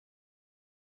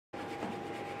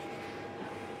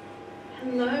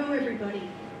Hello everybody.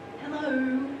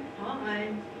 Hello.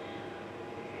 Hi.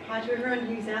 Hi to everyone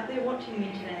who's out there watching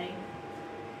me today.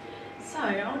 So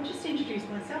I'll just introduce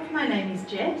myself. My name is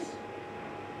Jess.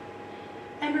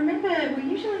 And remember,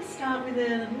 we usually start with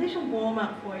a little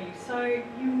warm-up for you. So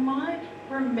you might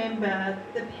remember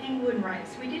the penguin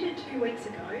race. We did it 2 weeks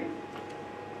ago.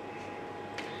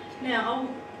 Now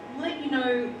I'll let you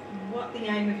know what the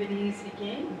aim of it is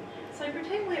again. So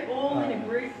pretend we're all in a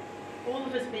group, all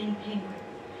of us being penguins.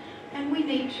 And we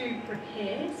need to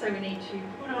prepare, so we need to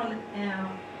put on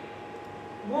our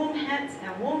warm hats,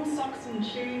 our warm socks and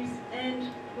shoes, and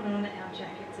put on our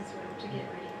jackets as well to get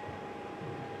ready.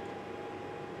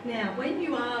 Now, when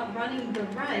you are running the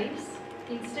race,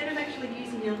 instead of actually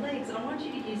using your legs, I want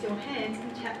you to use your hands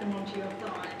and tap them onto your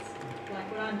thighs, like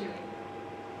what I'm doing.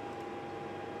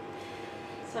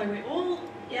 So we're all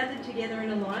gathered together in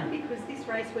a line because this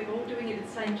race we're all doing it at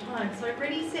the same time. So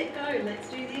ready, set, go, let's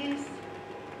do this.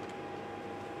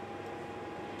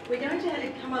 We're going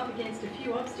to come up against a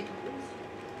few obstacles.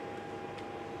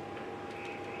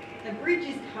 A bridge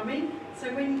is coming,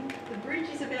 so when the bridge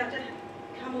is about to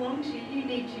come along to you, you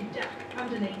need to duck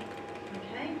underneath,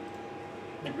 okay?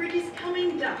 The bridge is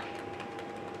coming, duck.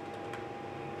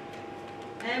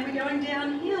 And we're going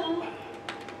downhill.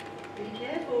 Be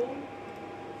careful.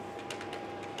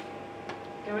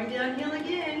 Going downhill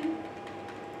again.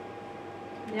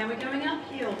 Now we're going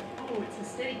uphill. Oh, it's a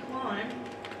steady climb.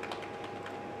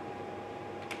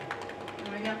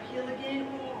 Going uphill again.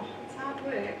 Oh, it's hard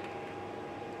work.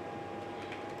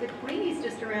 The Queen is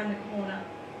just around the corner.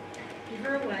 Give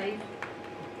her a wave.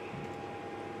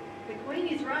 The Queen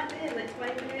is right there. Let's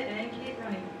wave at her and keep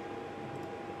running.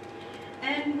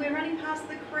 And we're running past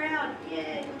the crowd.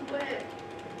 Yeah, good work.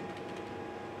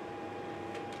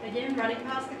 Again, running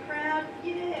past the crowd.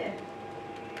 Yeah.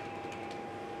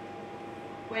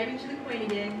 Waving to the Queen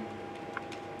again.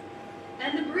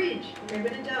 And the bridge. Remember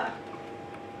to duck.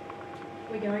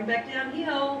 We're going back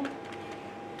downhill.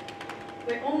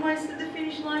 We're almost at the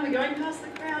finish line. We're going past the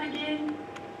crowd again.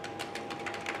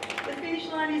 The finish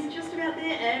line is just about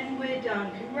there and we're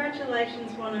done.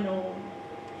 Congratulations one and all.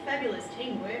 Fabulous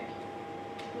teamwork.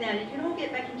 Now you can all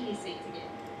get back into your seats again.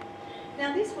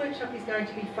 Now this workshop is going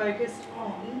to be focused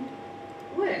on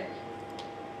work.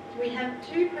 We have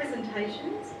 2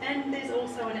 presentations and there's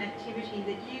also an activity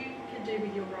that you can do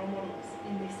with your role models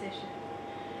in this session.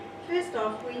 First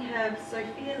off, we have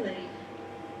Sophia Lee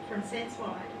from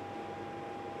SenseWide.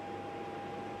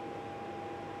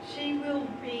 She will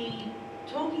be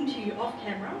talking to you off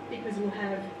camera because we'll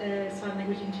have a sign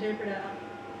language interpreter up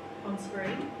on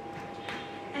screen.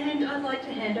 And I'd like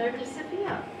to hand over to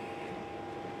Sophia.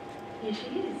 Here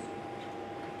she is.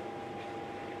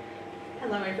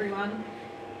 Hello everyone.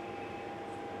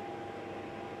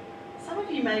 Some of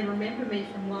you may remember me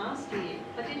from last year.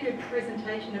 I did a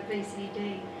presentation at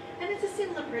VCD. And it's a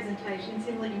similar presentation,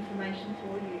 similar information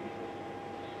for you.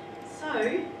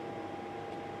 So,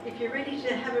 if you're ready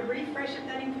to have a refresh of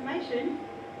that information,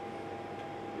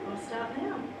 I'll start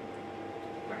now.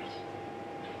 Great.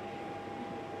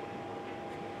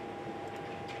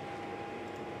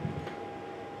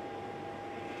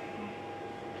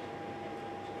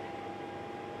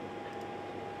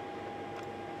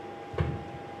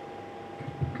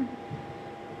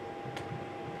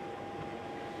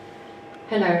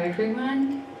 Hello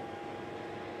everyone.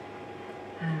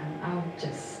 I'll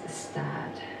just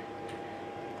start.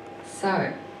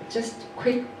 So, just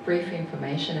quick brief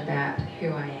information about who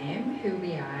I am, who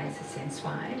we are as a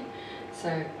SenseWide.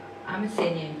 So, I'm a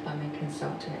senior employment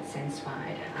consultant at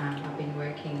SenseWide. I've been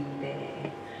working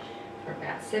there for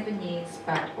about 7 years,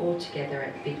 but altogether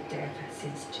at Vicdeaf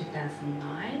since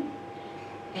 2009.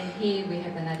 And here we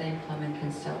have another employment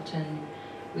consultant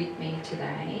with me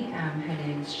today. Her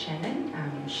name is Shannon.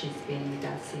 She's been with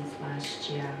us since last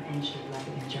year and she's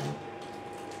loving her job.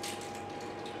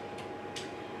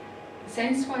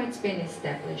 SenseWide's been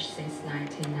established since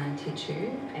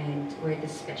 1992 and we're the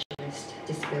specialist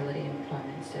disability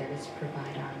employment service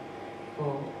provider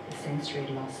for the sensory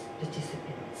loss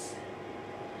participants.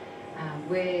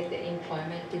 We're the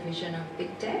employment division of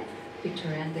Vicdeaf,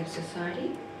 Victorian Deaf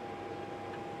Society.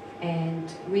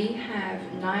 And we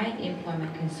have 9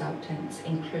 employment consultants,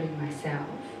 including myself,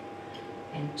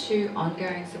 and 2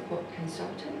 ongoing support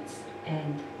consultants.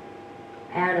 And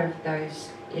out of those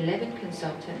 11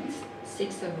 consultants,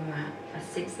 6 of them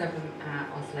are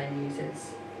Auslan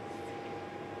users.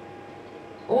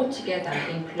 Altogether,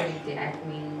 including the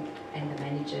admin and the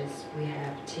managers, we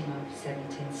have a team of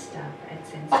 17 staff at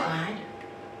SenseWide.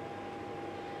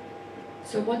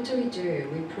 So what do?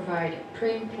 We provide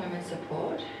pre-employment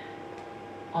support,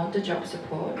 on-the-job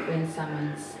support when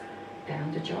someone's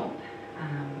found a job,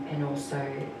 and also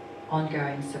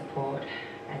ongoing support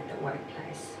at the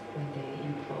workplace when they're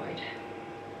employed.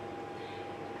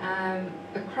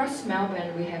 Across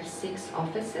Melbourne, we have 6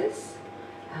 offices,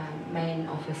 main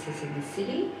offices in the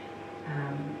city,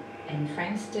 in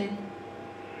Frankston,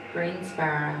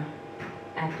 Greensborough,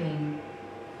 Apping,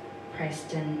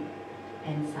 Preston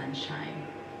and Sunshine.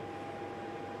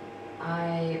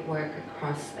 I work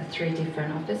across 3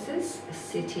 different offices,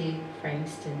 City,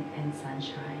 Frankston and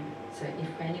Sunshine. So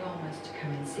if anyone wants to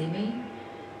come and see me,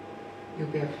 you'll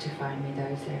be able to find me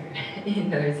in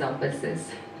those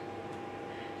offices.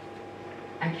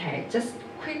 Okay, just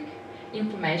quick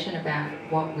information about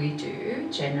what we do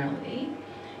generally.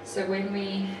 So when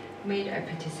we meet a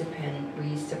participant,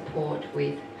 we support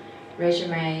with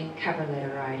resume, cover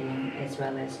letter writing, as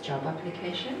well as job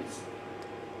applications.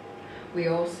 We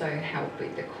also help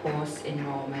with the course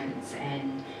enrolments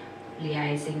and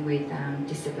liaising with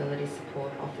disability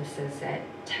support officers at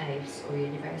TAFEs or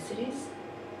universities.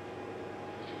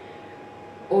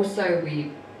 Also,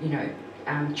 we,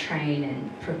 train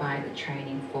and provide the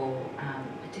training for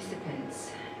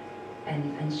participants and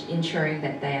ensuring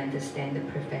that they understand the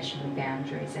professional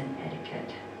boundaries and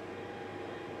etiquette.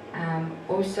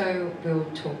 Also, we'll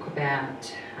talk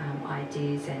about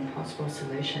ideas and possible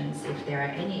solutions if there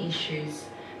are any issues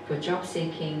for job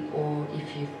seeking, or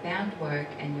if you've found work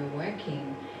and you're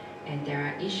working and there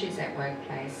are issues at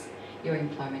workplace, your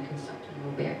employment consultant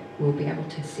will be able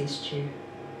to assist you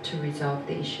to resolve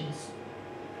the issues.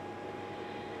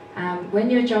 When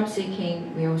you're job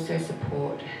seeking, we also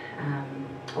support,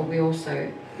 we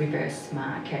also reverse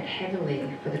market heavily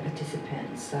for the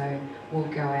participants. So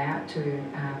we'll go out to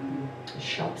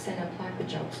shops and apply for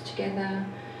jobs together.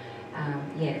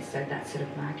 So that sort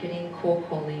of marketing, cold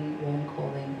calling, warm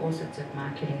calling, all sorts of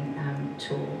marketing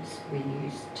tools we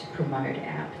use to promote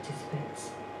our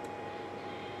participants.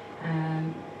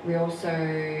 We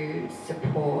also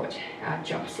support our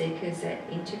job seekers at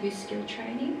interview skill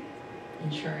training,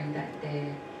 ensuring that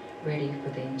they're ready for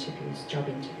the interviews, job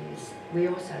interviews. We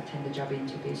also attend the job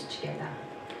interviews together.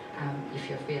 If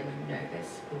you're feeling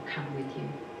nervous, we'll come with you.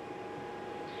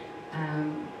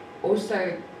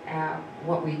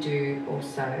 What we do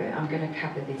also, I'm going to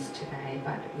cover this today,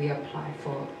 but we apply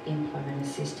for Employment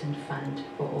Assistance Fund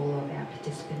for all of our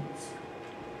participants.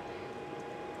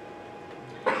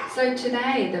 So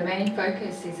today, the main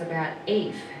focus is about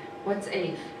EAF. What's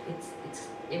EAF? It's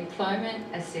Employment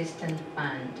Assistance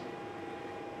Fund,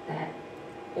 that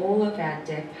all of our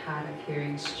deaf, hard of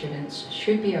hearing students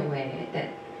should be aware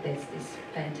that there's this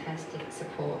fantastic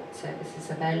support services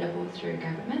available through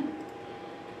government.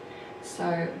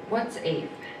 So what's EAF?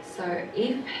 So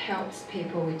EAF helps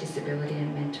people with disability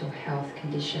and mental health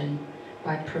condition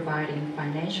by providing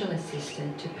financial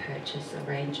assistance to purchase a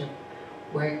range of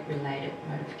work-related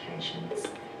modifications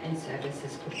and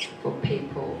services for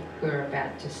people who are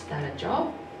about to start a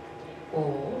job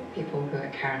or people who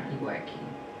are currently working.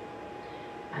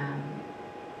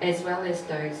 As well as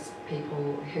those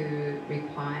people who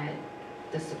require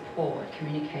the support,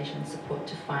 communication support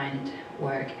to find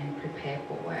work and prepare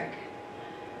for work.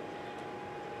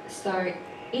 So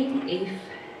in EAF,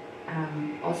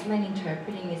 Auslan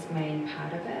interpreting is main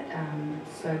part of it.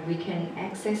 So we can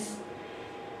access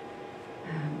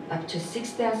up to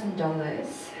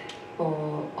 $6,000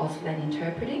 for Auslan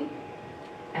interpreting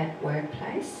at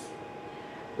workplace.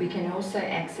 We can also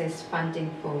access funding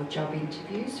for job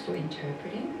interviews for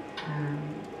interpreting.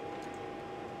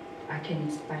 I can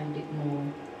explain a bit more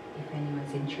if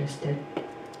anyone's interested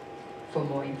for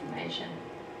more information.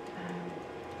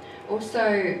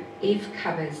 Also, EAF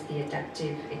covers the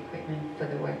adaptive equipment for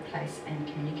the workplace and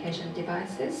communication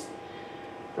devices.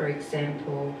 For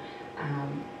example,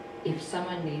 if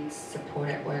someone needs support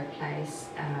at workplace,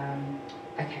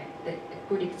 a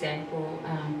good example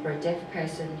for a deaf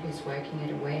person who's working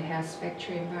at a warehouse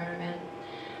factory environment,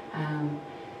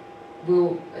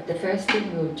 the first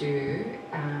thing we'll do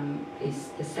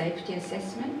is the safety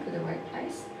assessment for the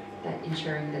workplace, that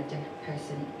ensuring the deaf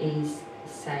person is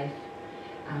safe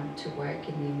to work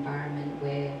in the environment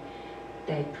where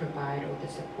they provide all the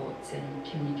supports and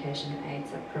communication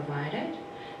aids are provided.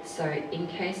 So in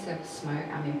case of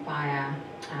fire,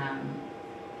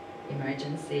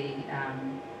 emergency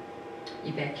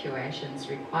evacuations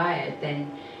required,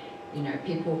 then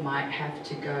people might have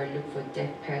to go look for a deaf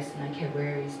person. Okay,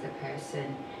 where is the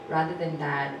person? Rather than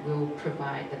that, we'll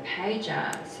provide the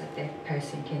pager so the deaf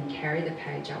person can carry the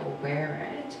pager or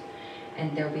wear it,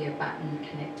 and there'll be a button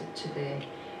connected to the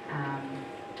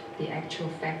actual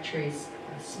factory's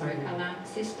smoke alarm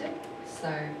system,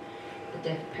 so the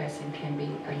deaf person can be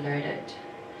alerted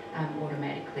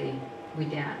automatically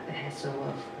without the hassle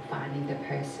of finding the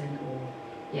person or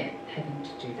having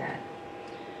to do that.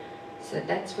 So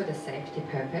that's for the safety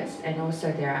purpose, and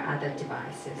also there are other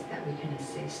devices that we can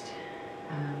assist.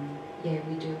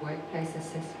 We do workplace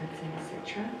assessments and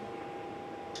etc.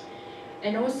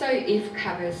 And also IF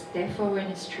covers deaf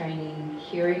awareness training,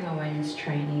 hearing awareness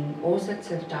training, all sorts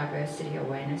of diversity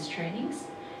awareness trainings,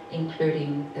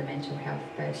 including the mental health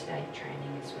first aid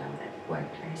training as well at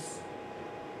workplace.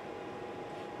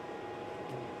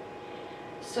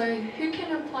 So who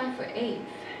can apply for EVE?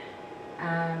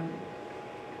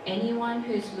 Anyone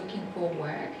who's looking for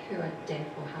work who are deaf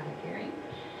or hard of hearing.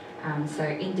 So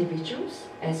individuals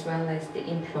as well as the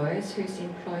employers who's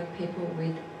employing people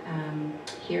with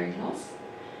hearing loss.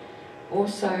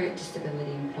 Also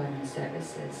Disability Employment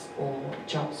Services or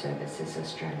Job Services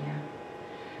Australia.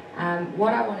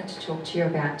 What I wanted to talk to you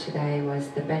about today was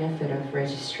the benefit of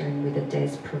registering with a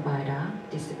DES provider,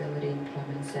 Disability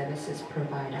Employment Services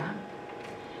provider,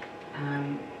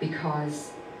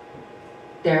 because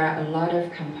there are a lot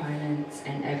of components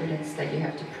and evidence that you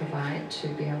have to provide to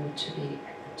be able to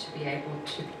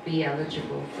be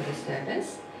eligible for the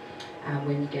service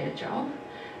when you get a job.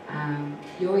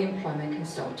 Your employment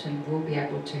consultant will be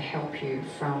able to help you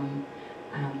from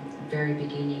very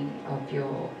beginning of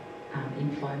your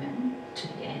employment to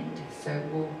the end. So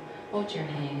we'll hold your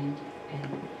hand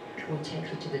and we'll take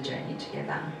you to the journey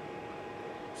together.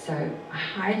 So I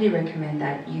highly recommend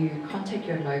that you contact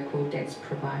your local DES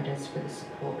providers for the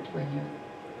support when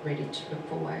you're ready to look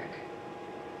for work.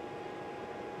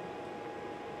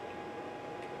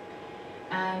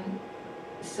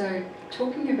 So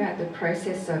talking about the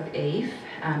process of EVE,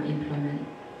 Employment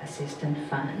Assistance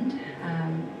Fund,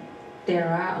 there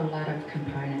are a lot of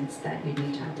components that you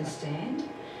need to understand.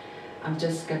 I'm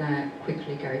just going to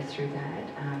quickly go through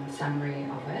that summary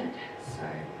of it. So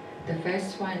the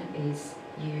first one is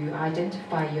you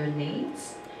identify your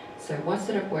needs. So what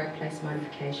sort of workplace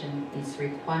modification is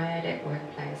required at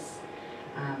workplace?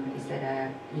 Is that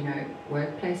a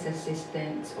workplace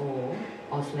assistance or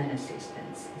Auslan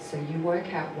assistance? So you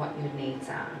work out what your needs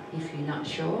are. If you're not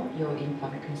sure, your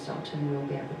employment consultant will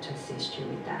be able to assist you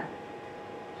with that.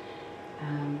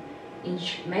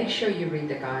 Make sure you read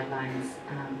the guidelines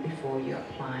before you're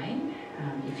applying,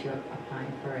 if you're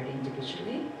applying for it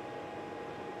individually.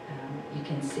 You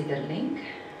can see the link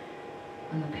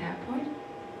on the PowerPoint.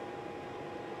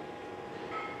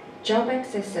 Job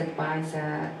Access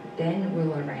Advisor then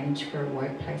will arrange for a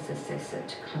workplace assessor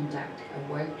to conduct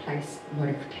a workplace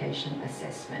modification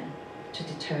assessment to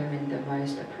determine the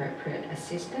most appropriate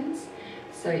assistance.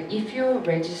 So if you're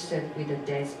registered with a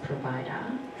DES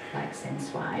provider, like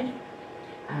SenseWide,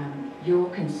 your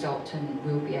consultant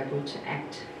will be able to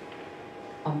act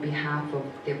on behalf of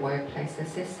the workplace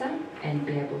assessor and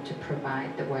be able to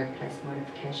provide the workplace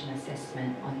modification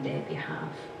assessment on their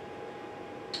behalf.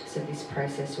 So this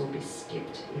process will be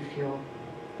skipped if you're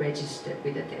registered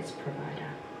with a DES provider.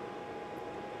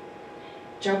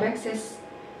 Job Access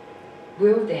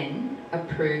will then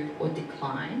approve or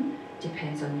decline,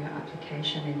 depends on your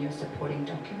application and your supporting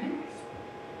documents.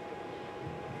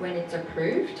 When it's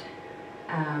approved,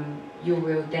 you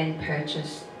will then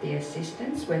purchase the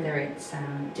assistance, whether it's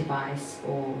device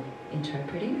or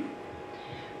interpreting.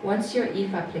 Once your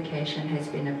EVE application has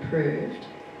been approved,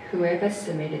 whoever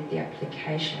submitted the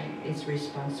application is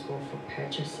responsible for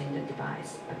purchasing the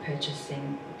device,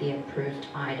 purchasing the approved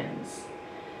items.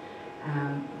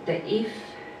 The EVE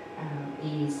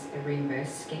is a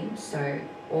reimbursed scheme, so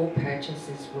all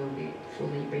purchases will be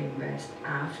fully reimbursed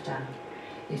after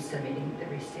you're submitting the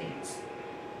receipts.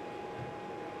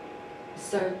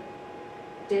 So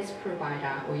DES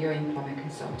provider or your employment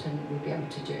consultant will be able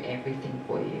to do everything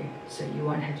for you. So you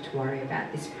won't have to worry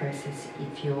about this process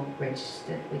if you're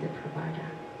registered with a provider.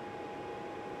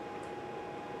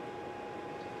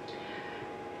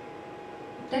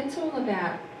 That's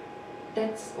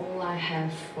all I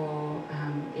have for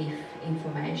EVE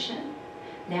information.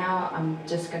 Now I'm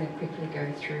just going to quickly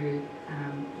go through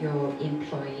your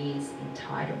employee's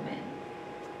entitlement.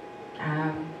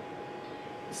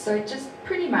 So just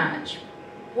pretty much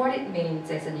what it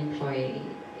means as an employee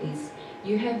is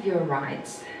you have your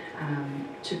rights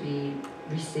to be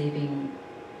receiving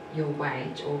your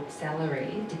wage or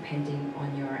salary depending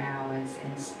on your hours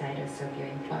and status of your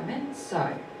employment.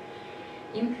 So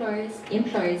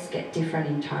employees get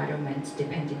different entitlements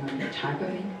depending on the type of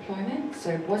employment.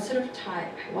 So what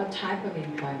type of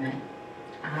employment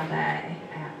are there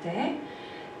out there?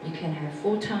 You can have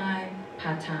full-time,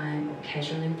 part-time or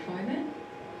casual employment.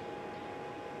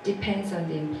 Depends on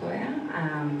the employer.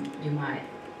 You might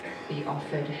be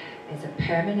offered as a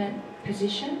permanent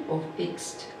position or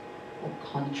fixed or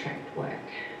contract work.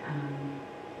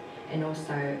 And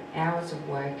also hours of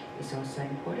work is also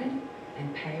important,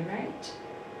 and pay rate.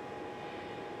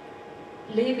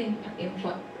 Leave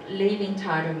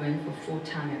entitlement for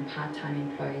full-time and part-time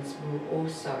employees will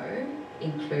also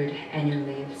include annual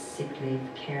leave, sick leave,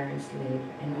 carers leave,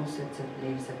 and all sorts of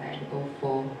leaves available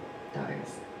for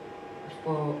those.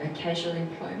 For a casual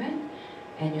employment,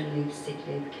 annual leave, sick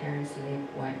leave, carers leave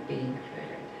won't be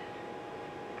included.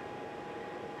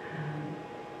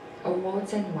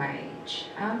 Awards and wage.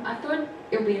 I thought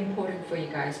it would be important for you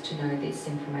guys to know this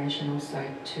information also,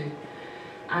 to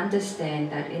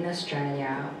understand that in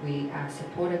Australia we are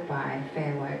supported by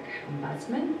Fair Work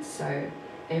Ombudsman, so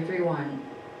everyone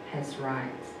has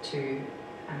rights to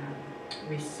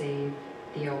receive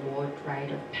the award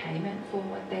rate of payment for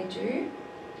what they do.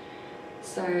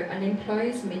 So an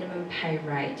employee's minimum pay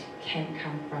rate can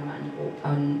come from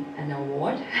an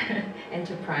award,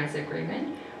 enterprise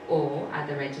agreement, or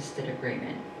other registered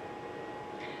agreement,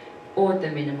 or the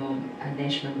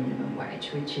national minimum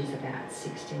wage, which is about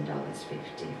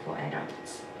 $16.50 for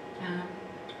adults.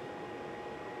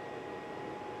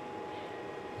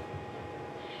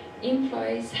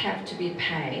 Employees have to be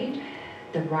paid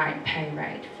the right pay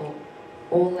rate for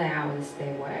all hours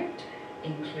they worked,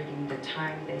 including the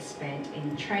time they spent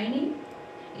in training,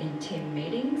 in team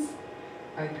meetings,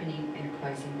 opening and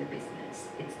closing the business.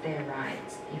 It's their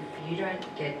rights. If you don't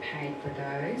get paid for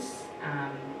those,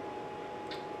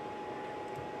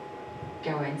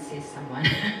 go and see someone,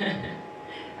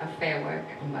 a Fair Work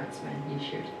Ombudsman, you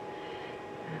should.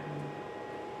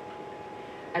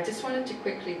 I just wanted to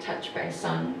quickly touch base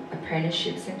on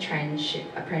apprenticeships and traineeship,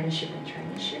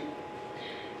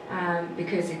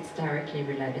 because it's directly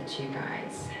related to you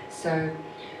guys. So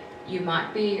you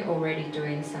might be already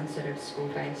doing some sort of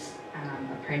school-based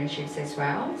apprenticeships as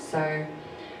well. So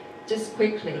just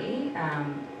quickly,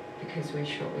 because we're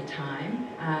short with time,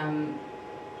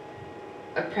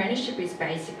 apprenticeship is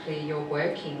basically you're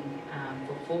working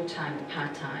for full-time and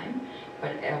part-time,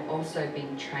 but also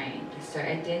being trained. So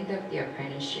at the end of the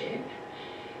apprenticeship,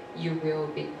 you will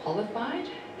be qualified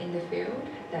in the field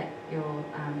that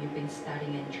you've been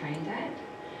studying and trained at.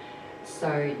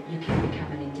 So you can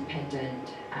become an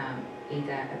independent,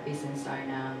 either a business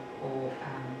owner or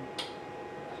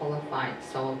qualified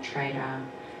sole trader,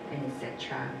 and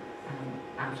etc.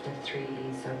 After 3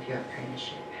 years of your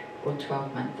apprenticeship or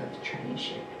 12 months of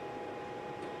traineeship.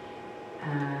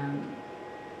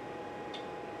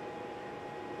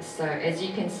 So as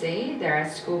you can see, there are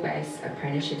school-based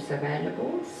apprenticeships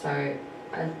available. So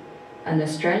an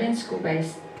Australian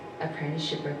school-based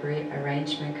apprenticeship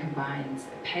arrangement combines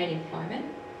paid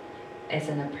employment as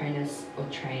an apprentice or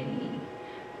trainee,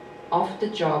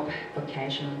 off-the-job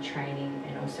vocational training,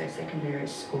 and also secondary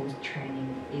school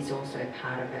training is also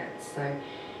part of it. So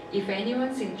if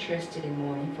anyone's interested in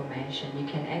more information, you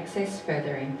can access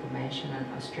further information on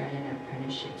Australian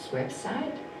Apprenticeships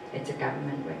website. It's a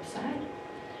government website.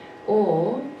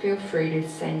 Or feel free to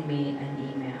send me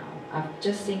an email. I've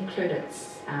just included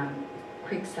a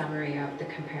quick summary of the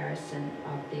comparison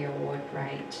of the award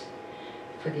rate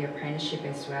for the apprenticeship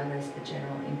as well as the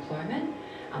general employment.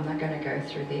 I'm not going to go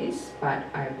through this, but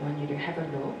I want you to have a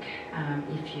look.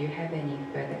 If you have any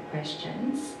further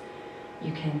questions,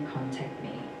 you can contact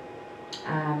me.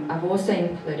 I've also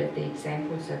included the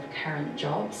examples of current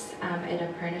jobs at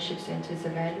apprenticeship centres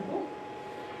available.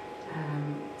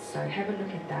 So have a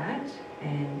look at that,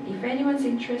 and if anyone's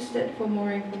interested for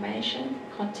more information,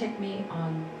 contact me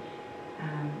on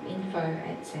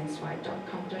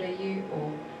info@sensewhite.com.au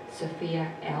or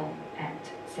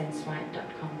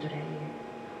sophial@sensewhite.com.au.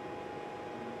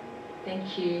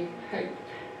 Thank you. Hope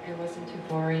it wasn't too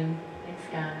boring. Thanks,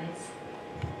 guys.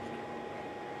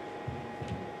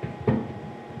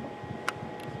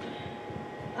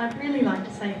 I'd really like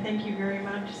to say thank you very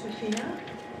much, Sophia.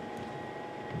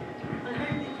 I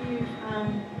hope that you've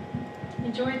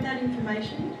enjoyed that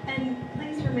information, and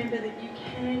please remember that you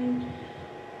can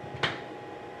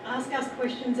ask us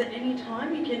questions at any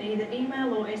time. You can either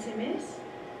email or SMS.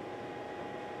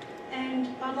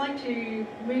 And I'd like to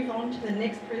move on to the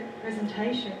next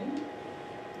presentation.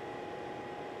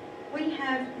 We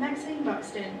have Maxine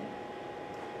Buxton.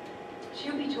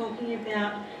 She'll be talking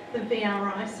about the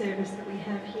VRI service that we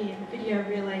have here, the Video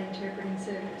Relay Interpreting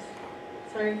Service.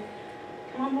 So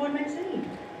come on board, Maxine.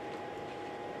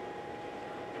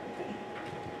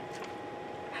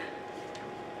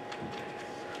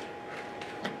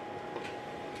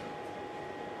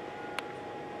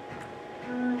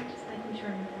 Just making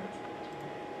sure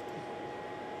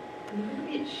I'm a little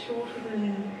bit shorter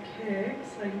than Kirk,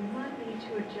 so you might need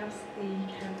to adjust the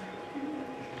camera.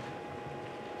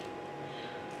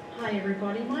 Hi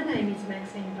everybody, my name is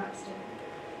Maxine Buxton,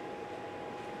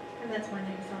 and that's my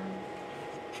name sign.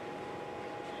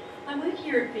 I work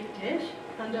here at Vicdeaf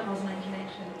under Auslan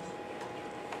Connections.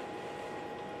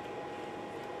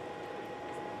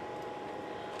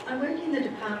 I work in the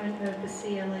department of the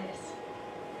CLS.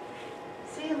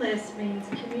 CLS means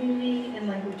Community and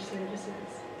Language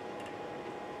Services.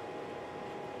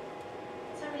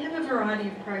 So we have a variety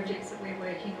of projects that we're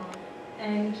working on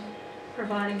and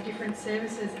providing different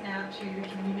services out to the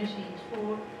community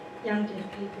for young deaf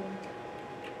people.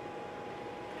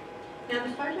 Now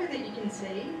the photo that you can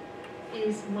see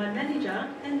is my manager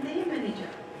and their manager.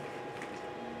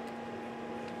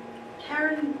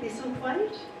 Karen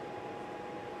Thistlethwaite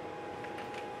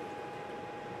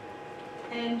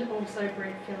and also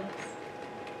Brett Phillips.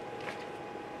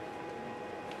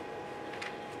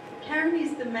 Karen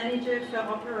is the manager for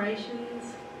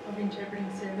operations of interpreting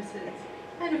services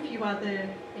and a few other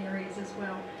areas as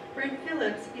well. Brett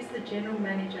Phillips is the general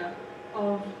manager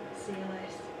of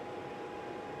CLS.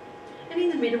 And in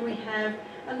the middle we have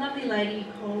a lovely lady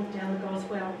called Della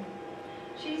Goswell.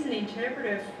 She's an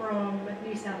interpreter from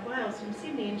New South Wales, from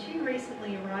Sydney, and she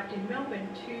recently arrived in Melbourne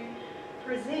to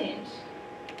present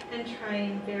and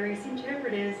train various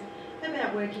interpreters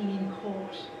about working in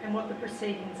court and what the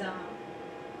proceedings are.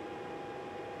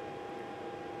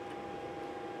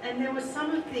 And there were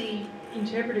some of the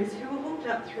interpreters who were hooked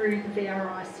up through the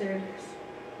VRI service,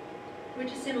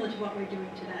 which is similar to what we're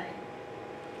doing today.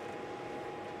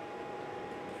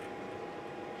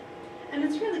 And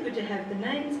it's really good to have the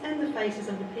names and the faces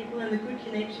of the people and the good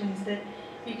connections that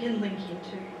you can link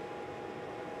into.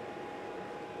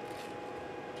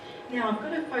 Now I've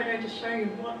got a photo to show you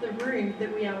what the room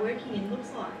that we are working in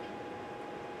looks like.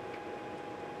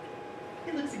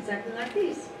 It looks exactly like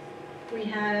this. We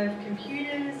have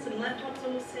computers, some laptops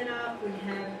all set up, we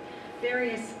have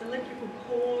various electrical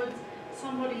cords,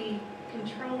 somebody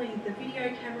controlling the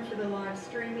video camera for the live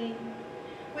streaming,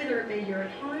 whether it be you're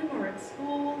at home or at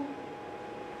school.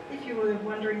 If you were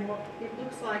wondering what it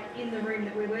looks like in the room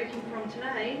that we're working from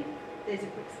today, there's a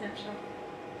quick snapshot.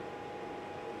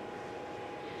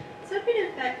 So a bit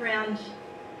of background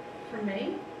from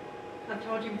me. I've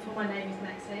told you before, my name is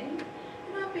Maxine.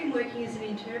 And I've been working as an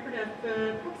interpreter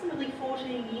for approximately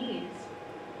 14 years,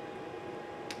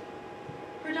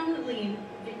 predominantly in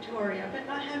Victoria,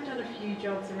 but I have done a few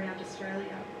jobs around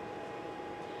Australia.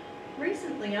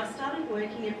 Recently I started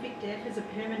working at Vicdeaf as a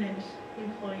permanent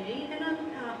employee, and I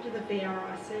look after the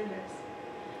VRI service.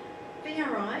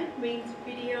 VRI means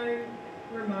Video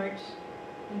Remote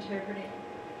Interpreting.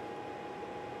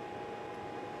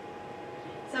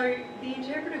 So the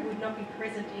interpreter would not be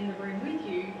present in the room with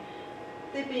you.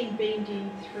 They're being beamed in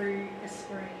through a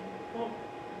screen, or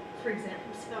for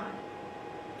example, Skype.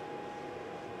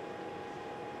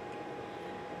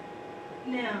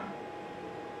 Now,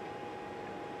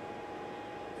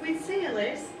 with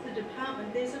CLS, the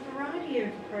department, there's a variety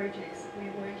of projects that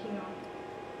we're working on.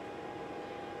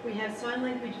 We have sign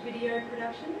language video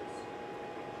productions,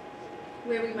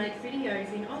 where we make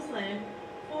videos in Auslan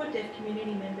for deaf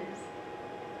community members.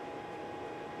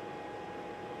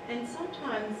 And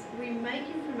sometimes we make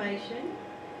information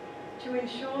to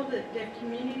ensure that deaf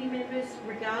community members,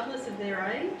 regardless of their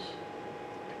age,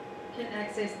 can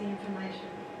access the information.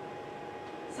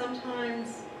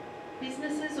 Sometimes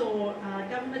businesses or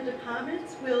government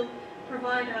departments will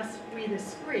provide us with a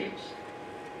script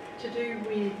to do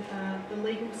with the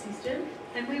legal system,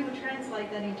 and we will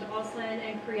translate that into Auslan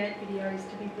and create videos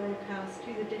to be broadcast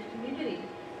to the deaf community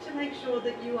to make sure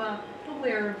that you are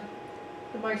aware of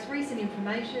the most recent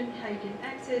information, how you can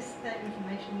access that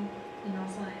information in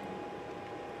Auslan.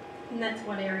 And that's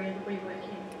one area that we work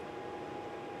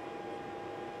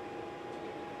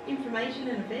in. Information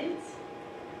and events.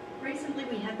 Recently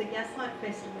we had the Gaslight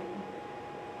Festival.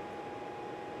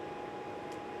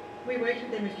 We worked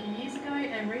with them a few years ago,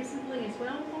 and recently as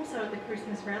well, also at the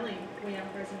Christmas rally, we are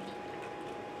present.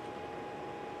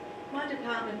 My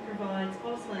department provides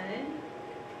Auslan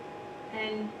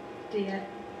and DAT.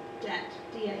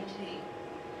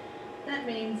 That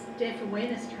means Deaf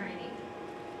Awareness Training.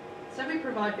 So we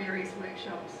provide various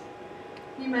workshops.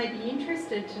 You may be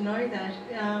interested to know that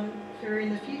for in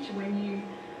the future when you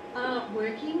are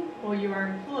working or you are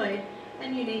employed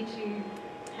and you need to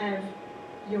have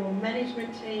your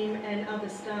management team and other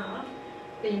staff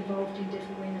be involved in deaf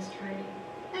awareness training.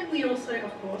 And we also,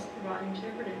 of course, provide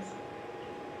interpreters.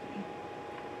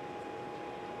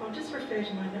 I'll just refer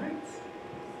to my notes.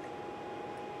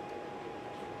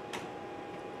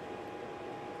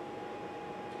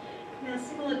 Now,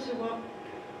 similar to what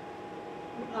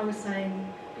I was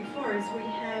saying before, is we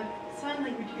have sign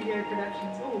language video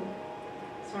productions. Oh,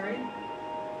 sorry,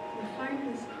 the phone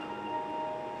has...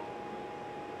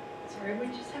 Sorry, we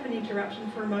just have an interruption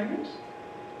for a moment.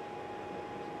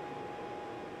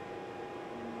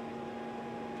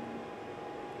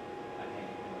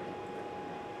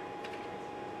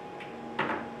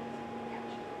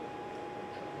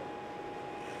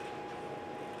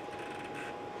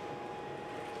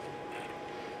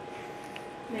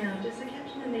 Now, does the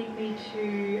captioner need me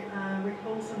to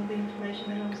recall some of the information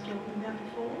that I was talking about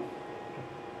before?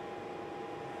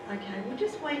 Okay, we'll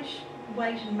just wait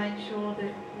and make sure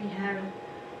that we have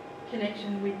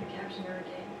connection with the captioner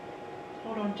again.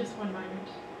 Hold on just one moment.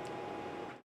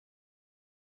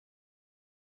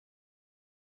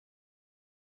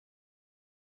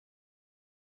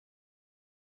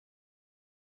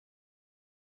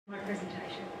 My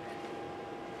presentation.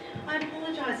 I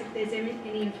apologise if there's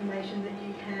any information that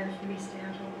you have missed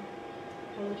out on.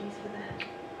 Apologies for that.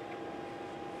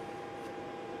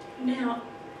 Now,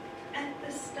 at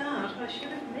the start, I should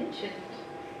have mentioned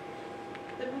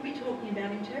that we'll be talking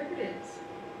about interpreters,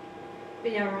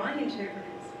 BRI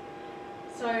interpreters.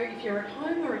 So if you're at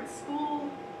home or at school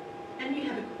and you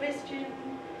have a question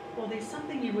or there's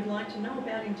something you would like to know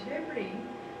about interpreting,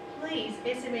 please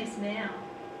SMS now.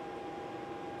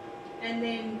 And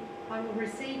then I will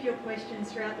receive your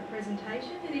questions throughout the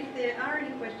presentation, and if there are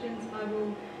any questions, I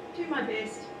will do my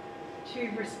best to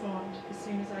respond as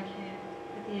soon as I can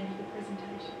at the end of the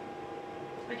presentation.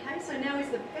 Okay, so now is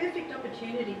the perfect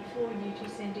opportunity for you to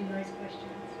send in those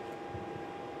questions.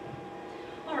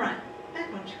 All right,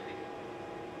 back on track.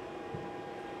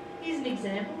 Here's an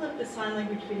example of the sign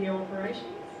language video operations.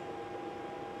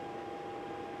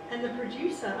 And the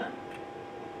producer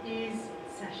is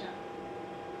Sasha.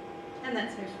 And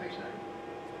that's her photo,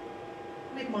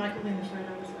 with Michael in the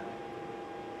photo as well.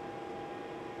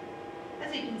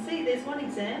 As you can see, there's one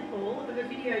example of a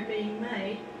video being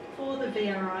made for the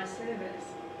VRI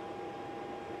service.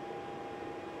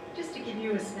 Just to give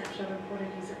you a snapshot of what it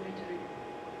is that we do.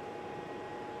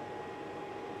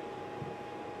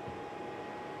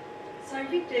 So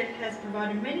Vicdeaf has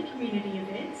provided many community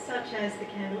events, such as the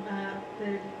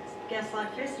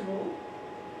Gaslight Festival.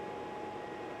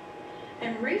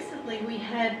 And recently we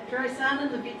had Drosana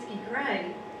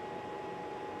Levitsky-Gray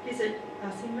visit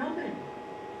us in Melbourne.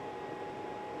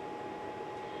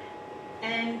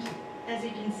 And as you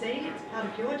can see, it's part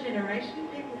of your generation,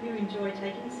 people who enjoy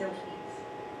taking selfies.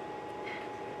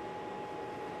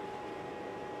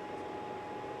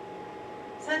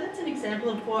 So that's an example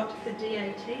of what the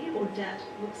DAT or DAT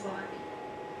looks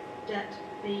like.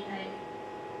 DAT-BA.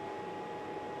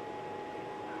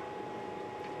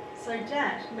 So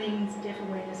DAT means Deaf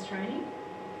Awareness Training.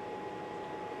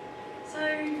 So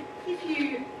if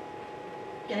you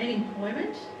gain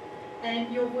employment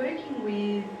and you're working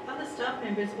with other staff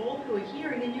members, all who are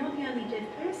hearing, and you're the only deaf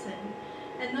person,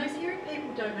 and those hearing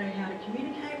people don't know how to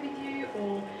communicate with you,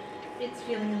 or it's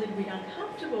feeling a little bit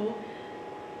uncomfortable,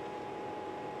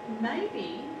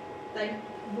 maybe they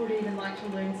would even like to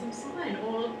learn some sign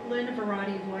or learn a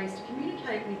variety of ways to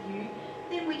communicate with you,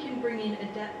 then we can bring in a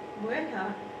DAT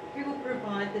worker who will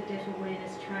provide the deaf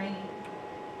awareness training.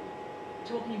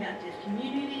 Talking about deaf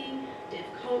community, deaf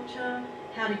culture,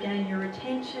 how to gain your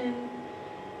attention,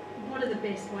 what are the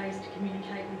best ways to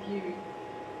communicate with you.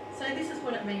 So this is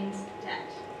what it means,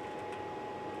 DAT.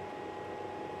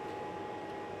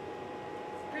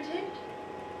 Pretend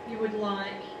you would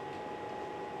like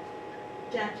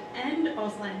DAT and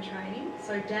Auslan training,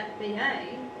 so DAT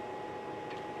BA.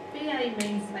 BA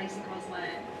means basic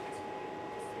Auslan.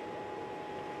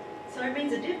 So it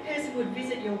means a deaf person would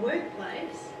visit your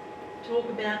workplace, talk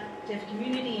about deaf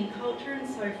community and culture and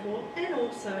so forth, and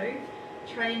also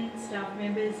train staff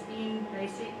members in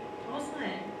basic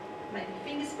Auslan. Maybe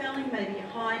finger spelling, maybe a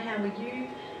hi, how are you,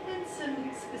 and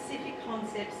some specific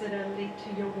concepts that are linked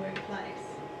to your workplace.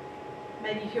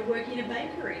 Maybe if you're working in a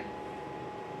bakery,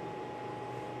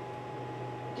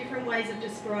 different ways of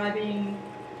describing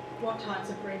what types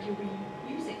of bread you'll be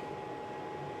using.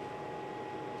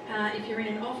 If you're in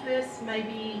an office,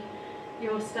 maybe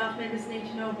your staff members need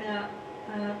to know about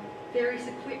various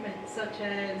equipment such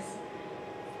as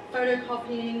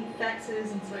photocopying,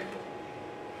 faxes and so forth.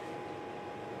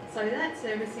 So that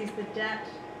service is the DAT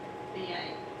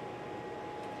BA.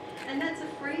 And that's a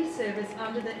free service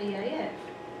under the EAF.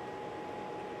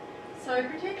 So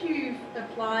pretend you've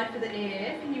applied for the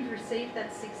EAF and you've received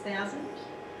that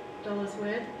 $6,000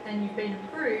 worth and you've been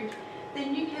approved,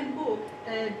 then you can book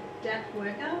a DAT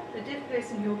worker, a deaf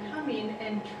person who will come in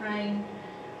and train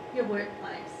your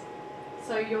workplace.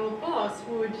 So your boss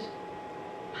would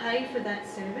pay for that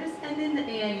service and then the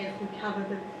EAF would cover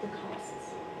the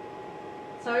costs.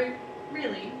 So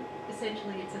really, a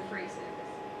essentially it's a free service.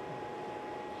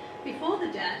 Before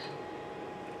the DAT,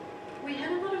 we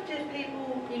had a lot of deaf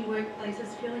people in workplaces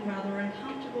feeling rather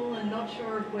uncomfortable and not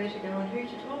sure of where to go and who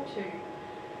to talk to.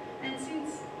 And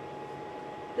since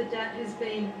the DAT has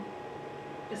been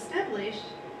established,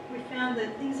 we found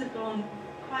that things have gone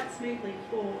quite smoothly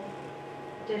for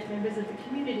deaf members of the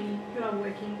community who are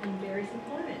working in various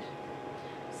employment.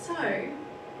 So,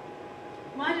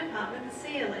 my department, the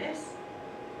CLS,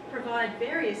 provide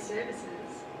various services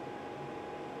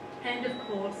and of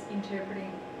course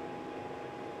interpreting.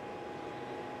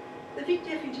 The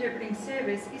Vicdeaf interpreting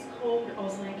service is called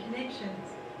Auslan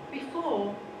Connections.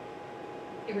 Before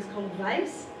it was called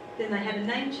VACE, then they had a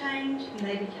name change and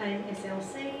they became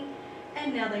SLC,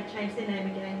 and now they've changed their name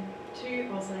again to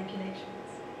Auslan Connections.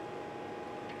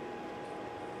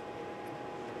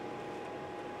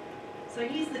 So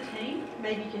here's the team.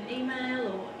 Maybe you can email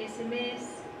or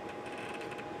SMS.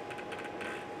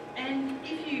 And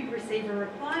if you receive a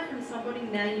reply from somebody,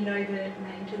 now you know the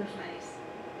name to the face.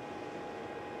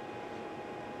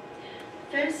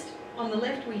 First, on the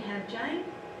left we have Jane,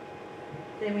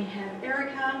 then we have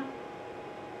Erica,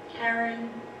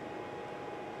 Karen,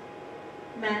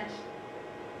 Matt,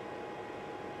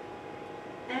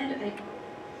 and April.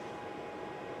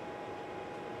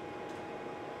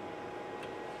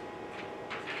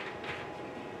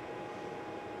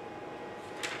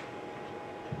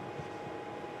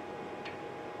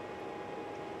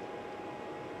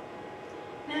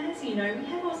 Now, as you know, we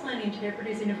have Auslan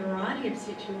interpreters in a variety of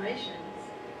situations.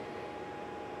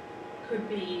 Could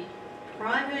be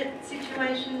private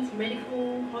situations,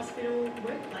 medical, hospital,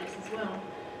 workplace as well.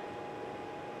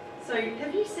 So,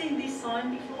 have you seen this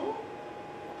sign before?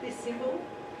 This symbol?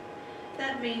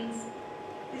 That means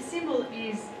this symbol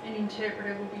is an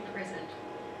interpreter will be present.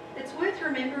 It's worth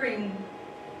remembering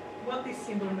what this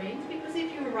symbol means, because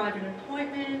if you arrive at an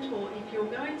appointment or if you're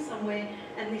going somewhere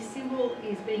and this symbol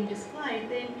is being displayed,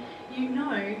 then you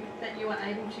know that you are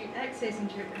able to access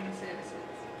interpreting services.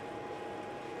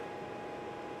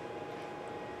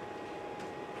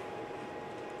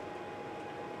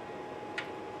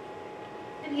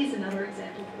 And here's another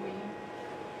example for you.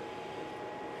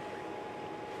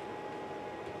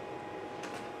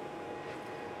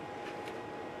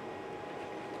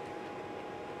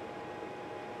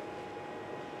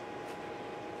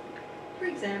 For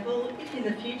example, if in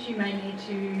the future you may need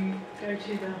to go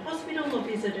to the hospital or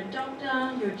visit a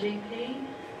doctor, your GP,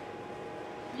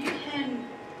 you can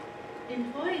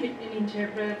employ an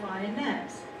interpreter via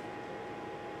NABS.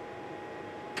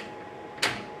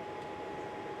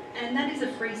 And that is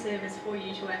a free service for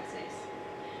you to access.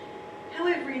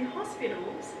 However, in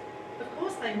hospitals, of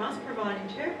course they must provide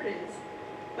interpreters,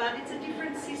 but it's a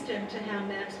different system to how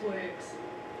NABS works.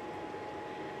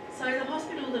 So the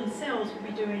hospital themselves will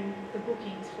be doing the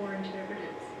bookings for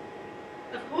interpreters.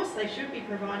 Of course they should be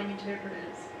providing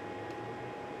interpreters.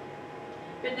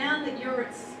 But now that you're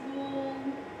at school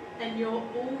and you're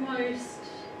almost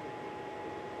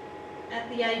at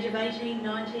the age of 18,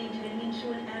 19, turning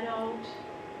into an adult,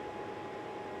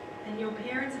 and your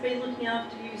parents have been looking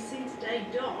after you since day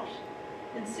dot,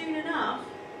 and soon enough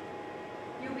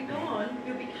you'll be gone,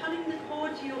 you'll be cutting the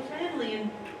cord to your family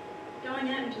and going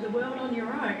out into the world on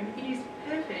your own. It is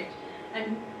perfect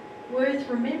and worth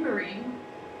remembering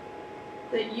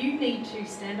that you need to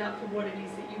stand up for what it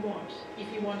is that you want.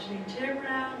 If you want an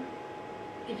interpreter,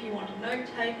 if you want a note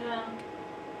taker,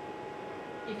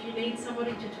 if you need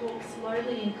somebody to talk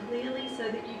slowly and clearly so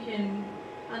that you can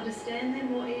understand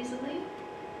them more easily,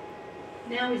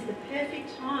 now is the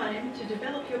perfect time to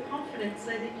develop your confidence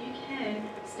so that you can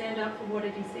stand up for what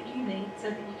it is that you need so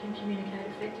that you can communicate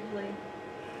effectively.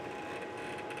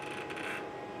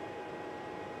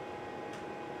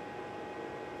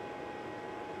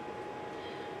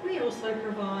 We also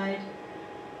provide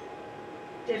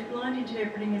deaf-blind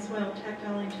interpreting as well,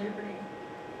 tactile interpreting.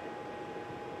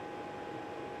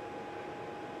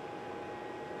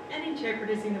 And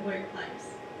interpreters in the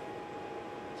workplace.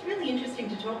 It's really interesting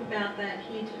to talk about that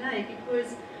here today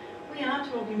because we are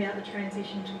talking about the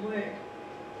transition to work.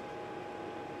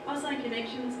 Auslan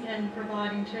Connections can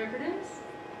provide interpreters.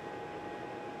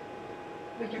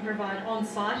 We can provide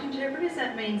on-site interpreters,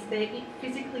 that means they're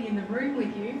physically in the room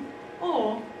with you,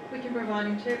 or we can provide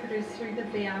interpreters through the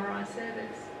VRI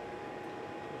service.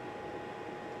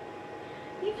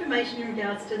 The information in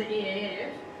regards to the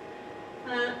EAF,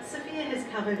 Sophia has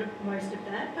covered most of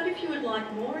that, but if you would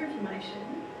like more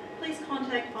information, please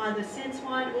contact either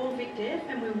SenseWide or Vicdeaf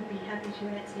and we will be happy to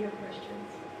answer your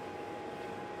questions.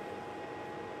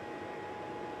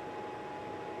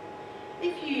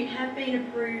 If you have been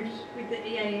approved with the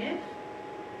EAF,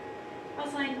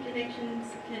 Auslan Connections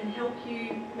can help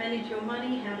you manage your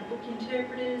money, how to book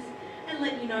interpreters, and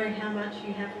let you know how much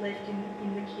you have left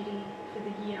in the kitty for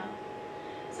the year.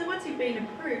 So once you've been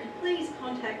approved, please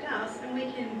contact us and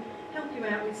we can help you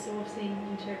out with sourcing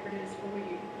interpreters for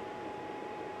you.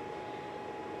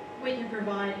 We can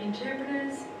provide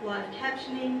interpreters, live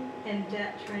captioning and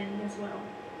DAT training as well.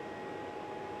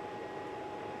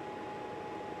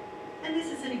 And this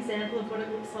is an example of what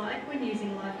it looks like when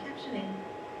using live captioning.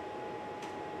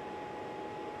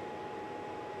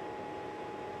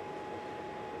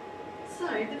 So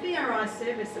the VRI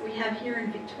service that we have here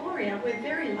in Victoria, we're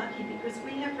very lucky because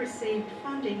we have received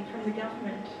funding from the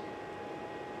government,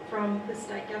 from the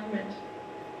state government,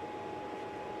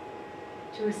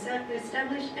 to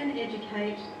establish and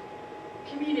educate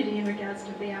community in regards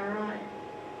to VRI.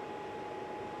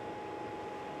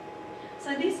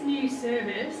 So this new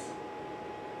service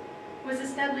was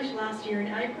established last year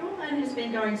in April and has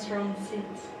been going strong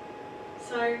since.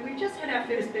 So we've just had our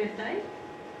first birthday,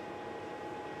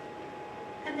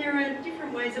 and there are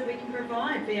different ways that we can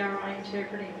provide VRI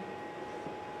interpreting.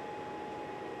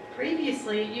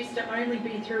 Previously, it used to only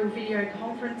be through a video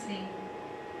conferencing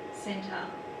centre,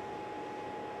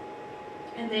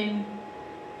 and then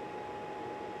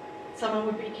someone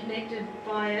would be connected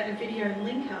via a video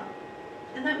linker,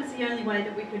 and that was the only way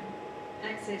that we could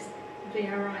access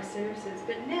VRI services.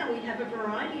 But now we have a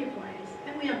variety of ways,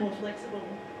 and we are more flexible.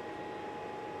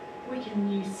 We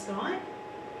can use Skype.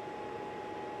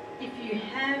 If you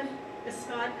have a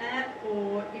Skype app,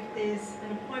 or if there's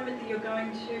an appointment that you're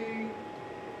going to,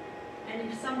 and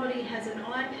if somebody has an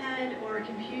iPad or a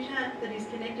computer that is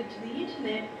connected to the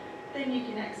internet, then you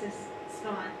can access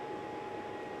Skype.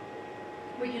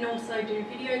 We can also do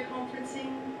video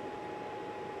conferencing.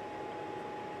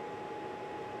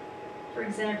 For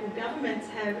example, governments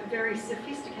have very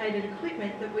sophisticated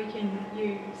equipment that we can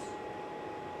use.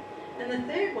 And the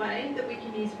third way that we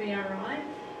can use VRI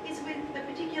is with a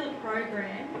particular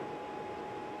program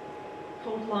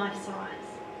called Lifesize.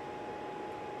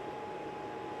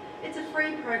 It's a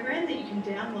free program that you can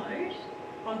download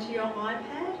onto your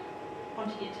iPad,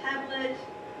 onto your tablet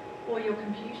or your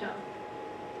computer,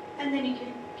 and then you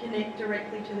can connect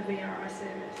directly to the VRI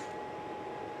service.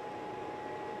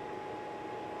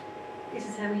 This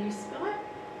is how we use Skype.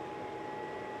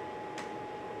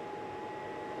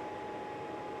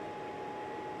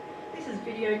 This is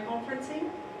video conferencing.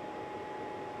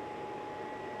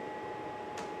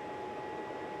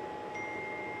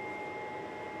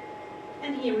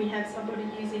 And here we have somebody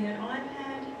using an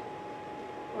iPad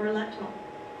or a laptop,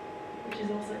 which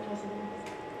is also possible.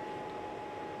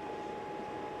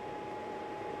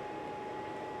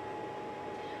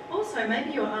 Also,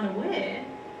 maybe you're unaware,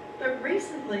 but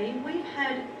recently we've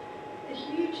had a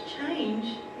huge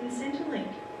change in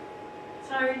Centrelink.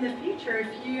 So in the future,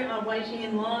 if you are waiting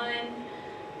in line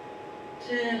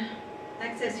to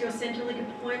access your Centrelink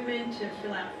appointment, to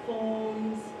fill out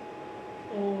forms,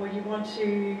 or you want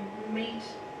to meet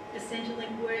a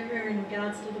Centrelink worker in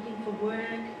regards to looking for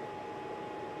work,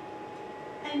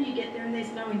 and you get there and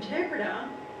there's no interpreter,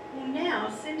 well, now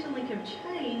Centrelink have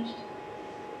changed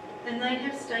and they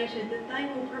have stated that they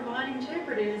will provide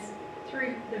interpreters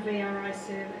through the VRI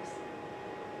service.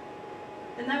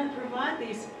 And they will provide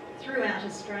this throughout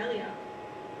Australia.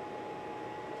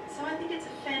 So I think it's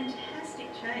a fantastic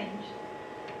change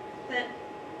that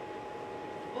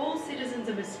all citizens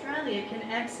of Australia can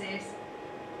access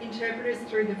interpreters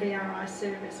through the VRI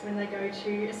service when they go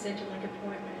to a Centrelink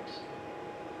appointment.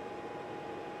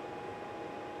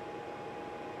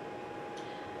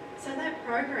 So that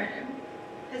program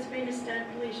has been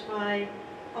established by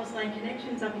Auslan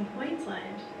Connections up in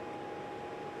Queensland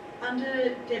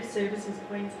under Deaf Services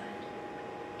Queensland.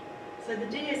 So the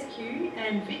DSQ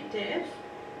and Vicdeaf,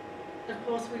 of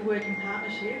course we work in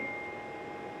partnership,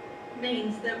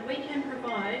 means that we can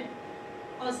provide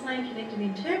Auslan connected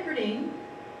interpreting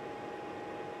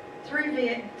through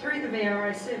the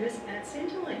VRI service at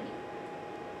Centrelink.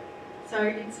 So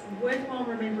it's worthwhile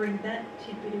remembering that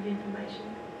tidbit of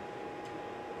information.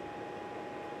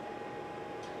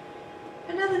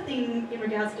 Another thing in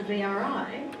regards to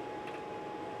VRI,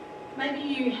 maybe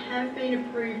you have been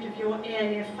approved of your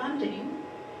EAF funding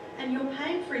and you're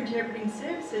paying for interpreting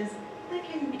services that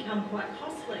can become quite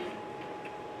costly.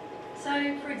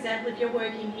 So, for example, if you're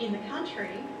working in the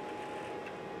country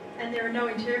and there are no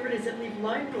interpreters that live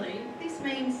locally, this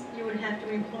means you would have to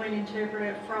employ an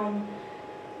interpreter from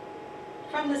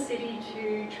the city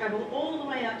to travel all the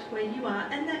way out to where you are,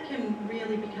 and that can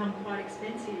really become quite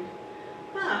expensive.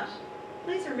 But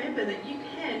please remember that you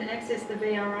can access the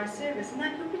VRI service and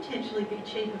that could potentially be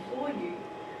cheaper for you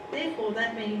Therefore,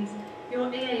 that means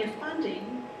your EAF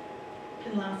funding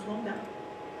can last longer.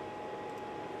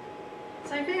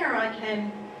 So VRI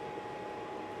can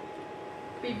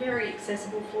be very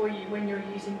accessible for you when you're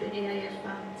using the EAF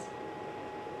funds.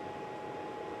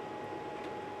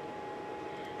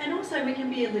 And also we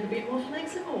can be a little bit more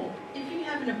flexible. If you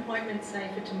have an appointment, say,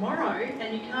 for tomorrow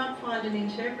and you can't find an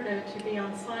interpreter to be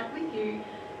on site with you,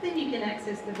 then you can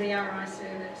access the VRI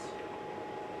service.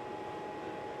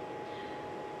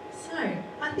 So,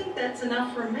 I think that's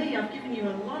enough from me. I've given you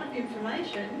a lot of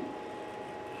information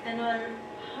and I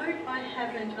hope I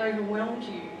haven't overwhelmed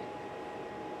you.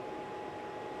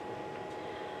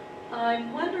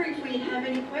 I'm wondering if we have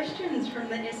any questions from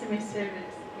the SMS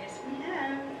service. Yes, we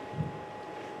have.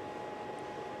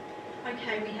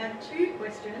 Okay, we have 2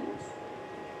 questions.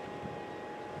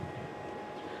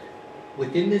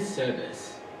 Within this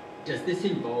service, does this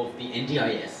involve the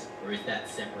NDIS or is that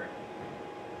separate?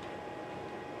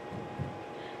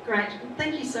 Great,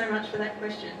 thank you so much for that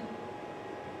question.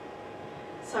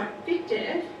 So,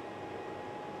 Vicdeaf,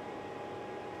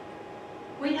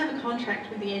 we have a contract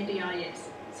with the NDIS.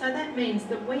 So that means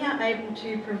that we are able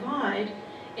to provide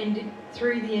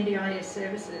through the NDIS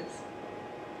services.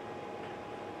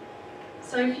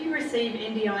 So if you receive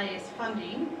NDIS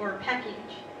funding or a package,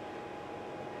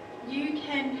 you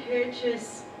can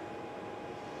purchase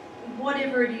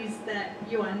whatever it is that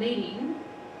you are needing,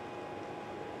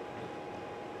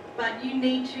 but you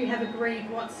need to have agreed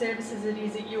what services it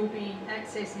is that you'll be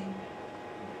accessing.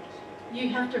 You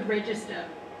have to register.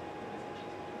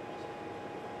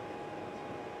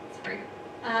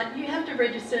 You have to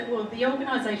register, well, the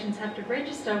organisations have to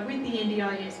register with the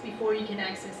NDIS before you can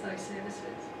access those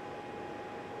services.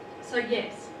 So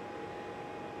yes,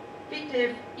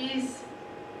 Vicdeaf is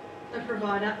a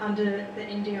provider under the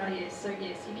NDIS, so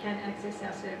yes, you can access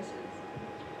our services.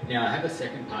 Now, I have a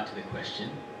second part to the question.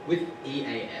 With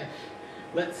EAF,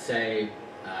 let's say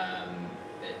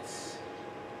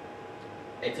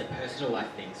it's a personal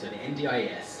life thing. So the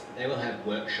NDIS, they will have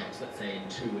workshops, let's say in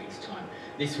 2 weeks' time.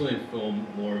 This will inform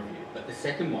more of you. But the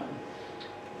second one,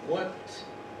 what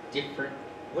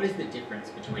is the difference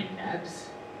between NABs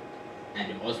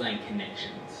and Auslan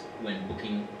connections when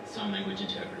booking sign language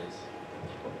interpreters?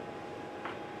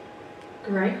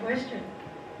 Great question.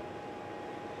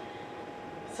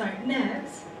 So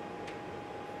NABs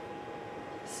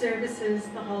services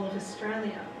the whole of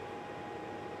Australia.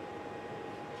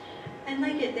 And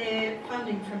they get their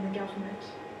funding from the government.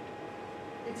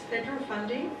 It's federal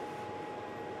funding.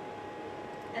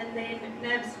 And then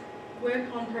NABs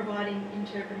work on providing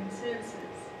interpreting services.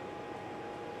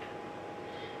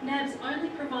 NABs only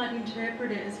provide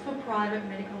interpreters for private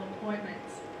medical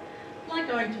appointments, like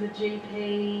going to the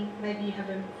GP, maybe you have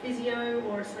a physio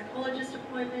or a psychologist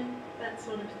appointment, that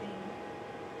sort of thing.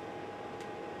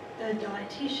 A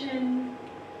dietitian.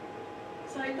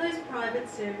 So those private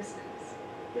services,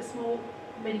 the small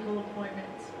medical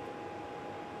appointments.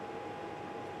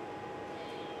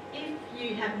 If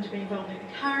you happen to be involved in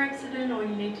a car accident or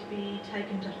you need to be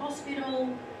taken to hospital,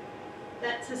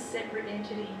 that's a separate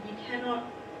entity. You cannot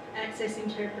access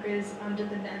interpreters under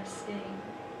the NAB scheme.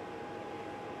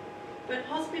 But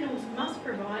hospitals must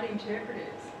provide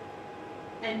interpreters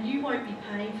and you won't be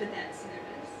paying for that service.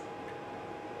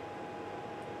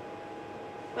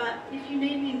 But if you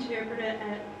need an interpreter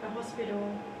at a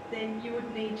hospital, then you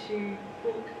would need to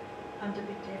book under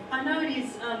Vicdeaf. I know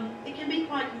it can be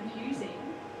quite confusing.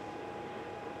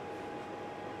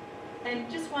 And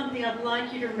just one thing I'd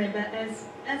like you to remember, as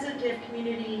a deaf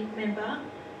community member,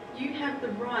 you have the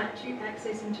right to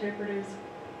access interpreters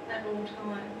at all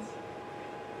times.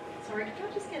 Sorry, can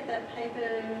I just get that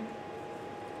paper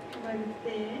come over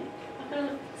there? I've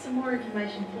got some more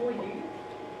information for you.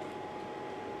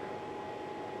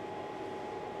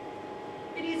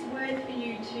 It is worth for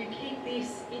you to keep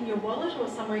this in your wallet or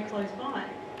somewhere close by.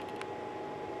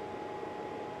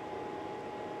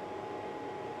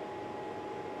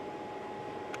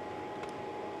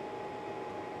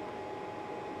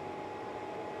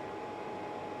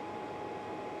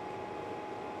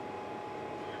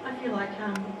 I feel like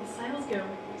the sales girl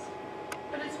with this,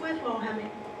 but it's worthwhile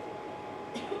having.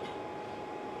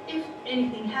 If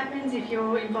anything happens, if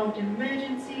you're involved in an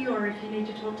emergency or if you need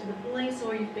to talk to the police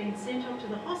or you've been sent off to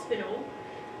the hospital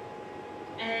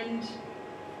and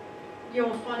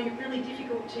you're finding it really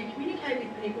difficult to communicate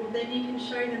with people, then you can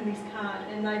show them this card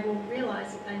and they will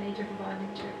realise that they need to provide an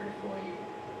interpreter for you.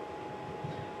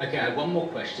 Okay, I have one more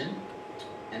question.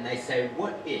 And they say,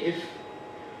 what if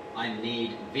I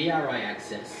need VRI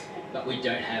access, but we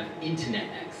don't have internet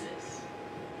access?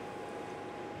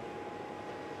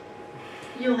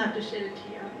 You'll have to shed a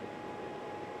tear.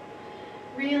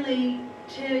 really,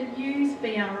 to use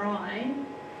VRI,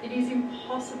 it is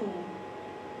impossible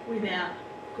without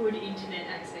good internet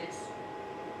access.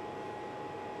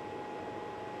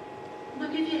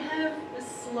 Look, if you have a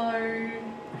slow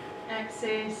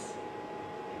access,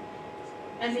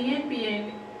 as the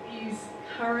NBN is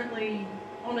currently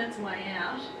on its way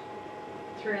out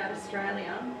throughout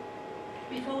Australia,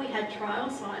 before we had trial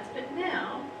sites, but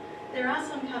now there are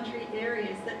some country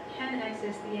areas that can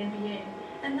access the NBN,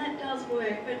 and that does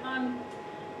work, but I'm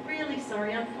really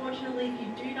sorry, unfortunately, if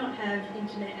you do not have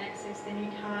internet access, then you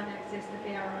can't access the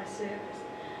VRI service.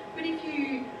 But if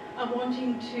you are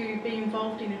wanting to be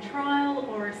involved in a trial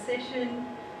or a session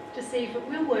to see if it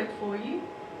will work for you,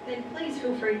 then please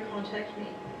feel free to contact me.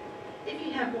 If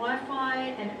you have Wi-Fi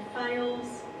and it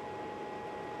fails,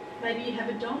 maybe you have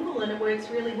a dongle and it works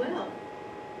really well.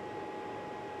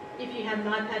 If you have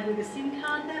an iPad with a SIM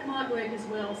card, that might work as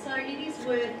well. So it is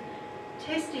worth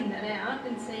testing that out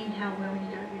and seeing how well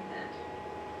you go with that.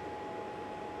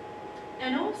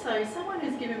 And also, someone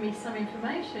has given me some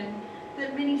information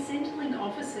that many Centrelink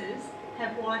offices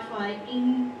have Wi-Fi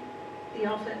in the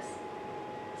office.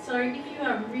 So if you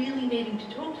are really needing to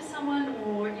talk to someone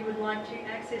or you would like to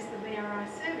access the VRI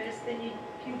service, then you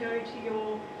can go to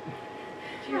your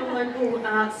local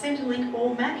Centrelink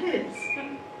or Macca's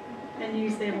and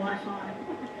use their Wi-Fi.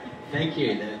 Thank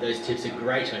you. Those tips are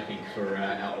great, I think, for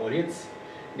our audience.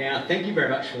 Now, thank you very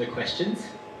much for the questions.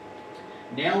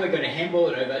 Now we're going to handball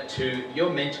it over to your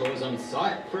mentors on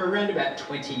site for around about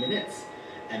 20 minutes,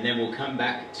 and then we'll come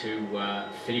back to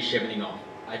finish everything off.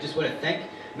 I just want to thank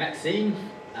Maxine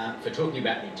for talking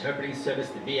about the interpreting service,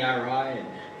 the VRI and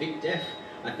Vicdeaf.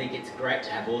 I think it's great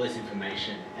to have all this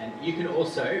information, and you can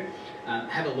also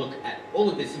have a look at all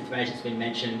of this information that's been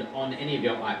mentioned on any of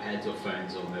your iPads or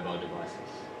phones or mobile devices.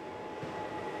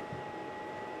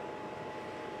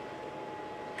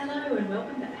 Hello and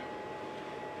welcome back.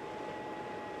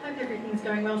 Hope everything's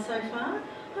going well so far.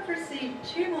 I've received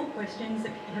 2 more questions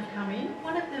that have come in.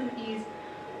 One of them is,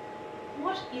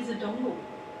 what is a dongle?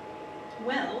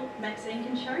 Well, Maxine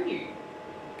can show you.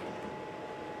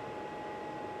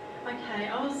 Okay,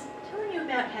 I was telling you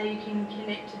about how you can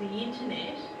connect to the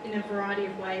internet in a variety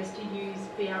of ways to use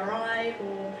VRI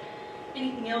or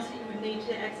anything else that you would need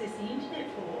to access the internet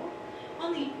for.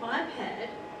 On the iPad,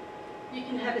 you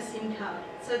can have a SIM card,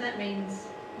 so that means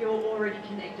you're already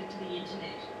connected to the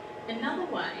internet. Another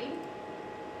way,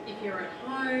 if you're at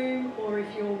home or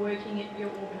if you're working at your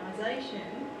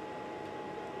organisation,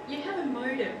 you have a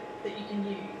modem that you can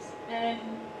use, and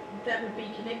that would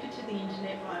be connected to the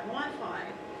internet via Wi-Fi.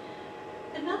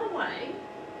 Another way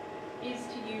is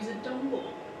to use a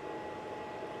dongle.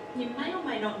 You may or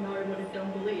may not know what a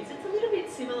dongle is. It's a little bit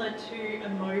similar to a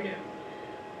modem,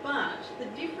 but the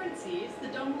difference is the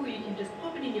dongle, you can just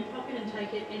pop it in your pocket and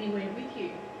take it anywhere with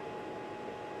you.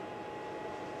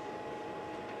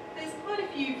 There's quite a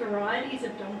few varieties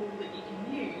of dongle that you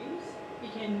can use. You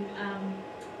can,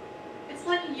 it's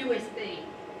like a USB,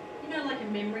 you know, like a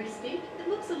memory stick. It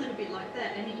looks a little bit like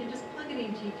that, and you can just plug it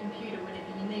into your computer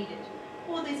whenever you need it.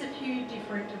 Or there's a few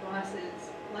different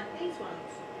devices, like these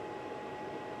ones.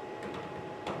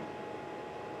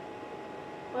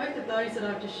 Both of those that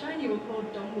I've just shown you are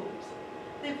called dongles.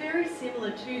 They're very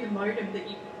similar to the modem that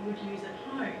you would use at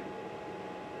home.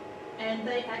 And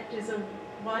they act as a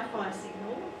Wi-Fi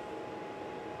signal.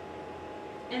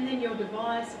 And then your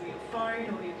device, or your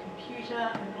phone, or your computer,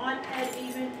 an iPad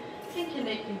even, can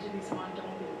connect into this one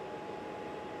dongle.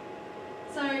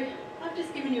 So I've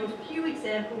just given you a few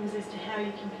examples as to how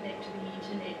you can connect to the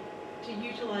internet to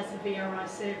utilise the VRI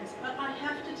service. But I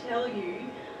have to tell you,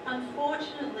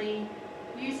 unfortunately,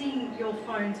 using your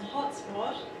phone's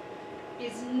hotspot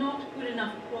is not good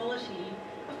enough quality.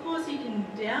 Of course you can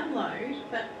download,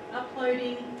 but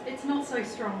uploading, it's not so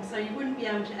strong, so you wouldn't be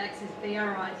able to access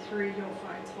VRI through your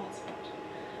phone's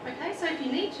hotspot. Okay, so if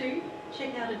you need to,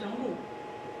 check out a dongle.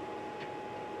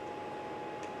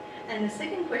 And the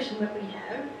second question that we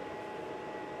have,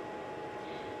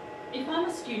 if I'm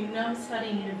a student and I'm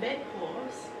studying in a vet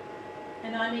course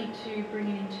and I need to bring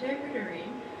an interpreter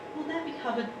in, will that be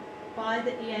covered by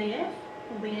the EAF?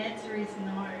 Well, the answer is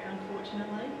no,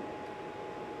 unfortunately.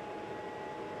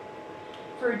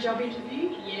 For a job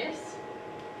interview, yes.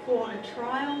 For a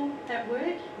trial at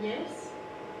work, yes.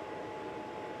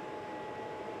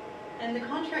 And the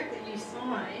contract that you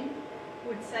sign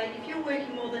would say if you're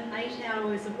working more than 8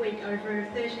 hours a week over a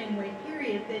 13-week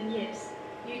period, then yes,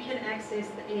 you can access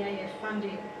the EAF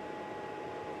funding.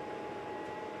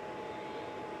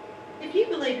 If you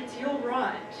believe it's your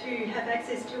right to have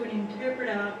access to an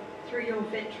interpreter through your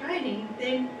vet training,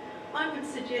 then I would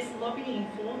suggest lobbying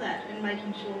for that and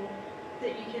making sure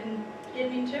that you can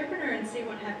get an interpreter and see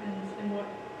what happens and what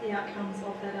the outcomes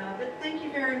of that are. But thank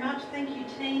you very much. Thank you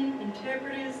team,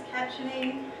 interpreters,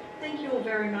 captioning. Thank you all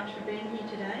very much for being here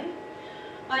today.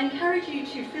 I encourage you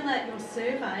to fill out your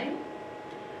survey,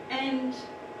 and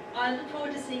I look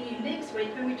forward to seeing you next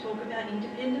week when we talk about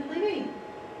independent living.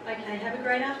 Okay, have a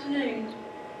great afternoon.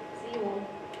 See you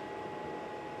all.